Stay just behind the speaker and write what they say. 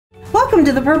Welcome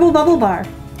to the Purple Bubble Bar.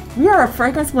 We are a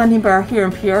fragrance blending bar here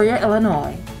in Peoria,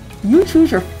 Illinois. You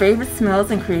choose your favorite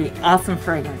smells and create awesome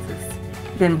fragrances.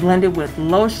 Then blend it with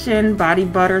lotion, body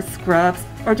butter, scrubs,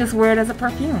 or just wear it as a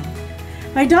perfume.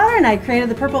 My daughter and I created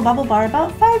the Purple Bubble Bar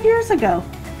about 5 years ago.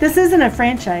 This isn't a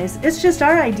franchise, it's just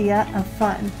our idea of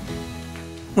fun.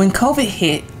 When COVID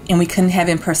hit and we couldn't have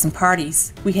in-person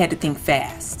parties, we had to think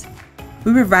fast.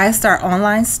 We revised our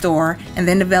online store and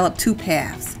then developed two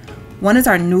paths. One is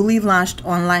our newly launched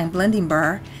online blending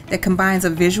bar that combines a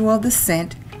visual of the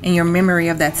scent and your memory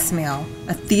of that smell,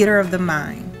 a theater of the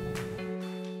mind.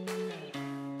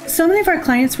 So many of our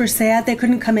clients were sad they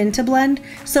couldn't come in to blend,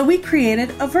 so we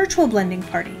created a virtual blending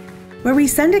party, where we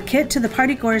send a kit to the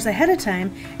partygoers ahead of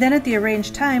time, then at the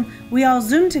arranged time, we all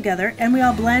Zoom together and we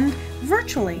all blend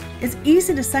virtually. It's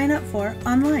easy to sign up for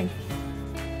online.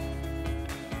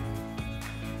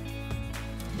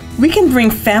 We can bring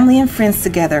family and friends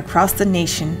together across the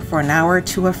nation for an hour or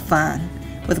two of fun,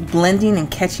 with blending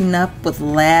and catching up with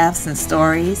laughs and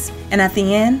stories. And at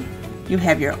the end, you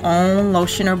have your own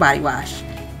lotion or body wash.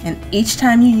 And each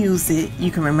time you use it,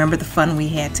 you can remember the fun we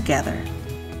had together.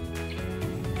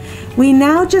 We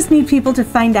now just need people to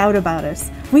find out about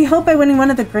us. We hope by winning one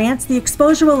of the grants, the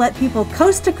exposure will let people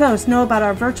coast to coast know about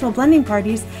our virtual blending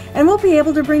parties, and we'll be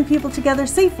able to bring people together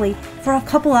safely for a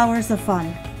couple hours of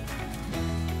fun.